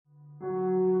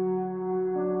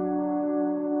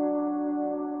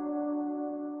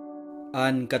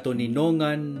An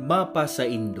katuninongan mapa sa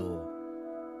Indo.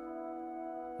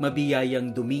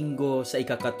 Mabiyayang Domingo sa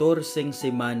ika-14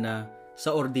 semana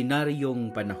sa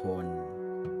ordinaryong panahon.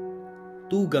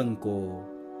 Tugang ko,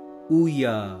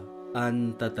 uya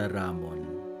an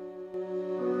tataramon.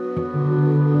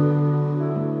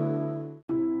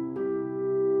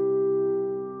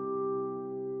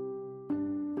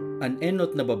 An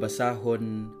enot na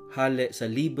babasahon hale sa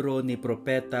libro ni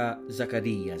Propeta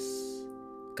Zacarias,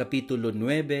 Kapitulo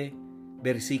 9,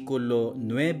 versikulo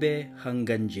 9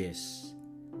 hanggang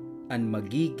 10. An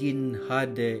magiging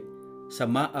hade sa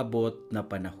maabot na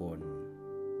panahon.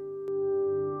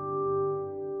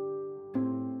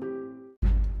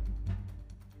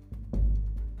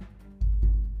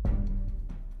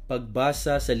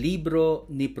 Pagbasa sa libro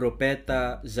ni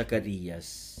Propeta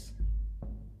Zacarias.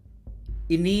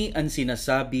 Ini ang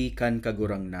sinasabi kan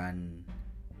kagurangnan.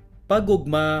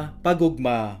 Pagugma,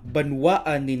 pagugma,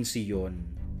 banwaan nin Siyon.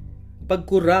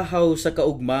 Pagkurahaw sa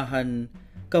kaugmahan,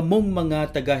 kamong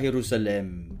mga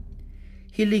taga-Jerusalem.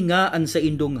 Hilingaan sa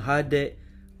indong hade,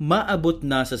 maabot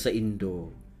na sa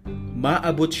indo.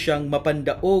 Maabot siyang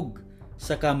mapandaog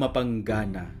sa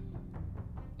kamapanggana.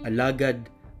 Alagad,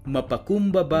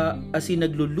 mapakumbaba asin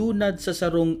naglulunad sa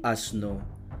sarong asno,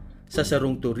 sa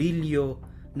sarong turilyo,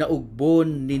 na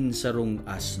ugbon nin sarong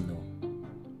asno.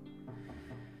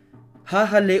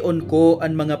 Hahaleon ko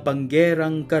ang mga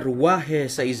panggerang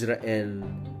karwahe sa Israel,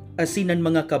 asin ang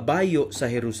mga kabayo sa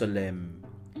Jerusalem.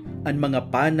 Ang mga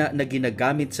pana na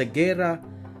ginagamit sa gera,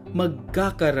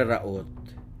 magkakararaot.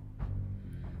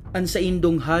 Ang sa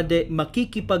indong hade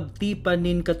makikipagtipan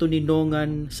nin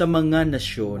katuninongan sa mga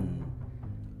nasyon.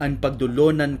 Ang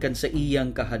pagdulonan kan sa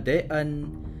iyang kahadean,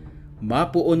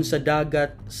 mapuon sa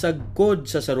dagat, sagkod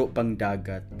sa sarupang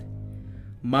dagat.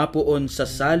 Mapuon sa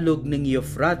salog ng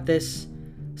Euphrates,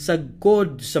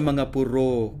 sagkod sa mga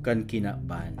puro kan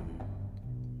kinaban.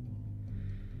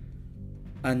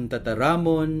 An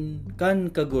tataramon kan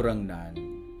kagurangnan.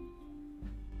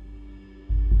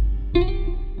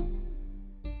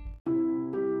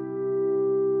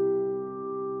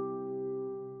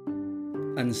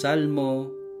 An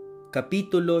Salmo,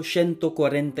 Kapitulo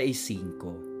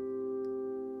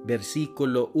 145,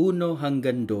 versikulo 1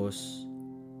 hanggang 2,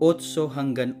 8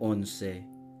 hanggang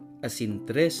 11, asin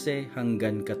 13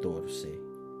 hanggang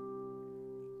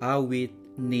 14. Awit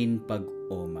nin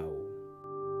pag-omaw.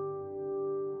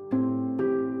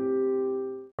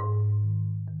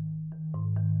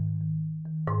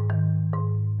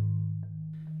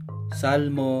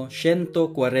 Salmo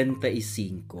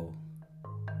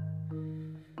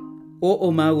 145. O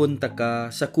umawon ta ka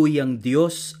sa kuyang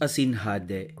Dios asin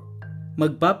hade.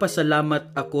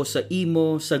 Magpapasalamat ako sa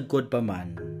imo sagkod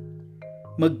paman.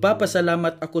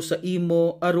 Magpapasalamat ako sa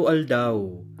imo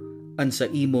arualdaw. An sa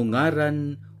imo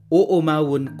ngaran o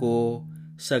umawon ko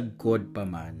sagkod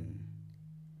paman.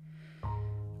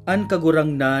 An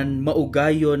kagurangnan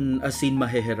maugayon asin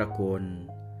maheherakon.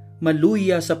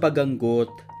 Maluya sa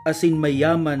paganggot asin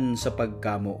mayaman sa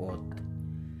pagkamuot.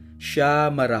 Siya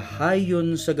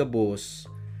marahayon sa gabos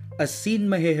asin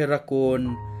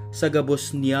maheherakon sa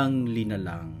gabos niyang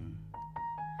linalang.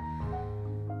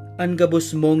 Ang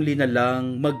gabos mong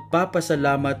linalang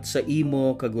magpapasalamat sa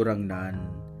imo kagurangnan,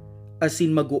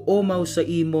 asin mag-uumaw sa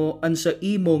imo an sa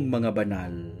imong mga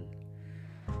banal.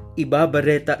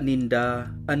 Ibabareta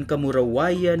ninda ang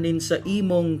kamurawayan nin sa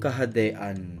imong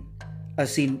kahadean,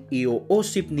 asin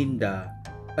iuosip ninda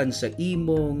an sa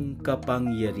imong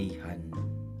kapangyarihan.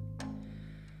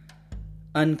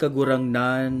 An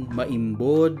kagurangnan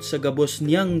maimbod sa gabos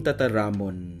niyang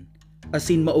tataramon,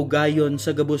 asin maugayon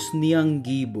sa gabos niyang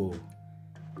gibo.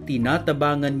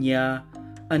 Tinatabangan niya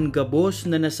ang gabos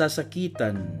na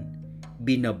nasasakitan,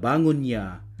 binabangon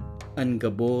niya ang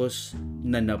gabos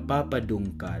na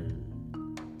napapadungkal.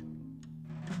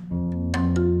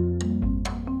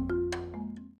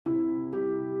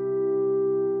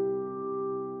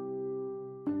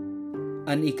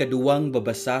 An ikaduwang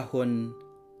babasahon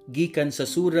gikan sa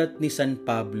surat ni San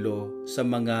Pablo sa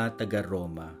mga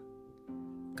taga-Roma.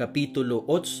 Kapitulo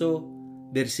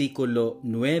 8, versikulo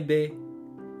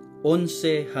 9,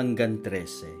 11 hanggang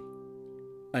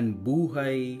 13. Ang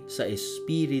buhay sa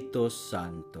Espiritu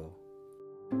Santo.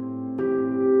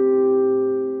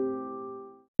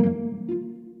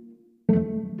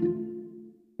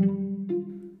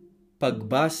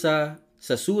 Pagbasa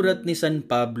sa surat ni San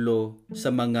Pablo sa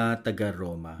mga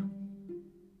taga-Roma.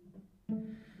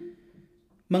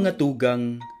 Mga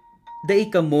tugang, dai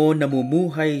kamo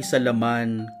namumuhay sa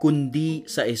laman kundi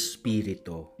sa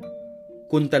Espiritu.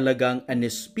 Kung talagang an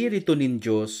Espiritu nin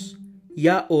Diyos,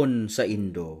 yaon sa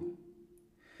indo.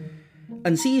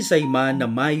 Ansiisay man na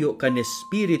mayo kan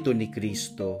Espiritu ni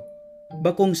Kristo,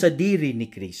 bakong sa diri ni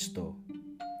Kristo.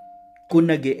 Kung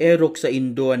nag-eerok sa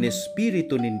indo ang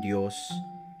Espiritu nin Dios,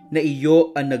 na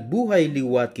iyo ang nagbuhay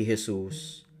liwat ki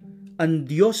Jesus, ang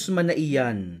Dios man na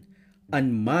iyan, ang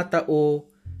matao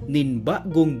nin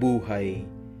bagong buhay,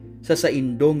 sa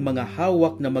indong mga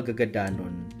hawak na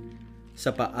magagadanon,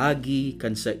 sa paagi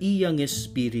kan sa iyang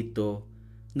Espiritu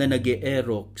na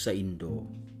nag-eerok sa indo.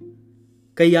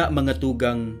 Kaya mga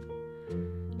tugang,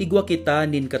 igwa kita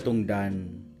nin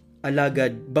katungdan,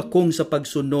 alagad bakong sa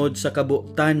pagsunod sa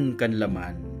kabutan kan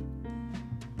laman.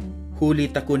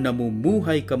 Hulit ako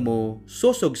namumuhay kamo,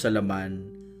 sosog sa laman,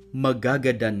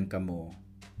 magagadan kamo.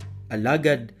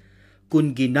 Alagad,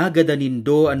 kung ginagada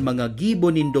nindo ang mga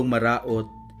gibo nindong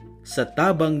maraot, sa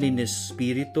tabang nin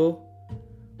Espiritu,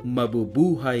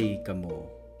 mabubuhay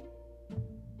kamo.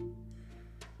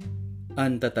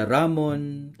 Ang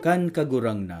tataramon kan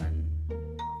kagurangnan.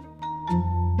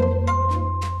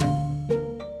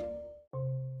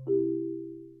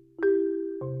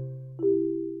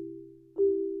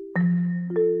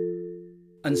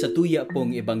 Ang satuya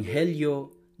pong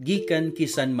ebanghelyo gikan ki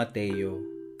San Mateo,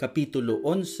 kapitulo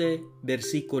 11,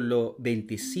 versikulo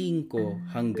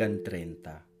 25 hanggang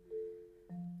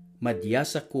 30.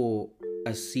 Madyasa ko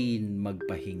asin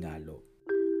magpahingalo.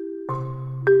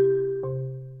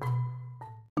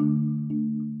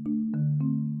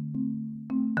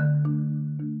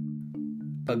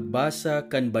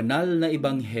 Pagbasa kan banal na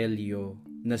ebanghelyo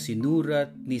na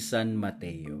sinurat ni San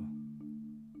Mateo.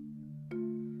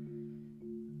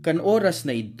 Kan oras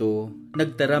na ito,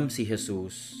 nagtaram si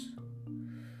Jesus,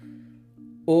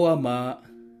 O Ama,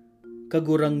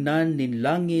 kagurangnan nin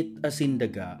langit asin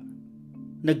daga,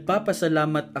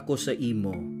 nagpapasalamat ako sa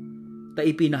imo, ta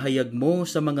ipinahayag mo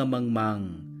sa mga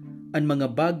mangmang, ang mga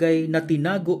bagay na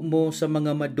tinago mo sa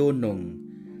mga madonong,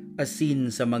 asin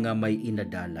sa mga may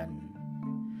inadalan.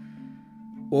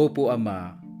 Opo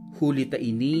Ama, huli ta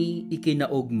ini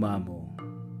ikinaogma mo.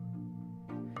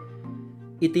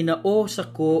 Itinao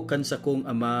sako kan sakong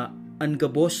ama ang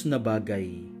gabos na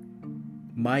bagay,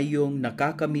 mayong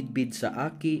nakakamidbid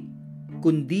sa aki,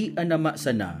 kundi an ama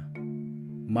sana,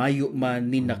 mayo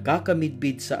man ni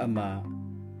nakakamidbid sa ama,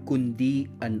 kundi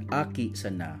an aki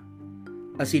sana,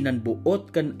 asinan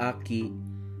buot kan aki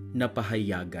na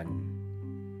pahayagan.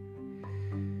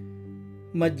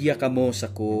 Madya kamo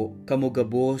sako, kamo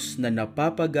gabos na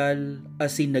napapagal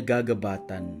asin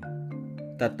nagagabatan,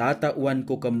 tatatawan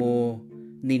ko kamo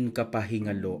nin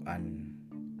kapahingaloan.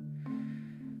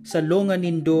 Salongan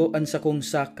nindo an sakong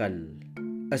sakal,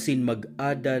 asin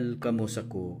mag-adal kamo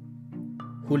sako,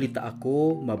 hulita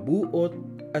ako mabuot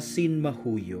asin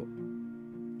mahuyo,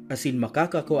 asin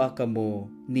makakakuha kamo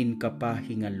nin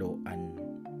kapahingaloan.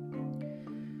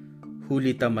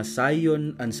 Hulita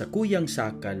masayon an sakuyang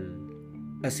sakal,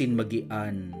 asin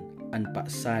magian an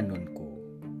pasanon ko.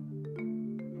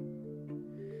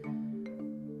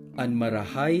 An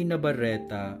marahay na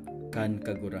bareta kan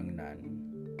kagurangnan.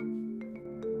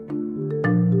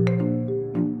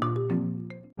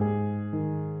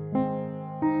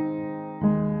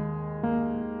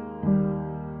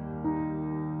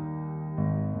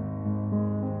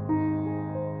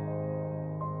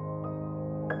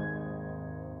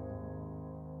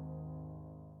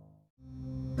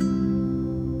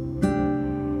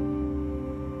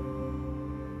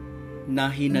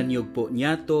 Nahinanyog po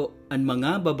niyato ang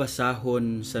mga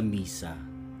babasahon sa misa.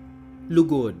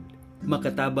 Lugod,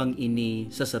 makatabang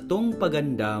ini sa satong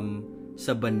pagandam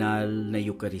sa banal na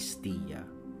Eukaristiya.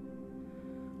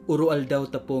 Urual daw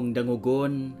tapong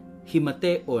dangugon,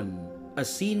 himateon,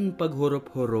 asin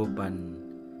paghorop-horopan,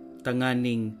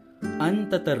 tanganing an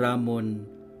tataramon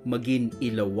magin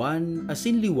ilawan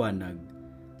asin liwanag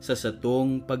sa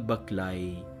satong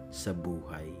pagbaklay sa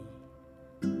buhay.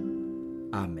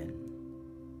 Amen.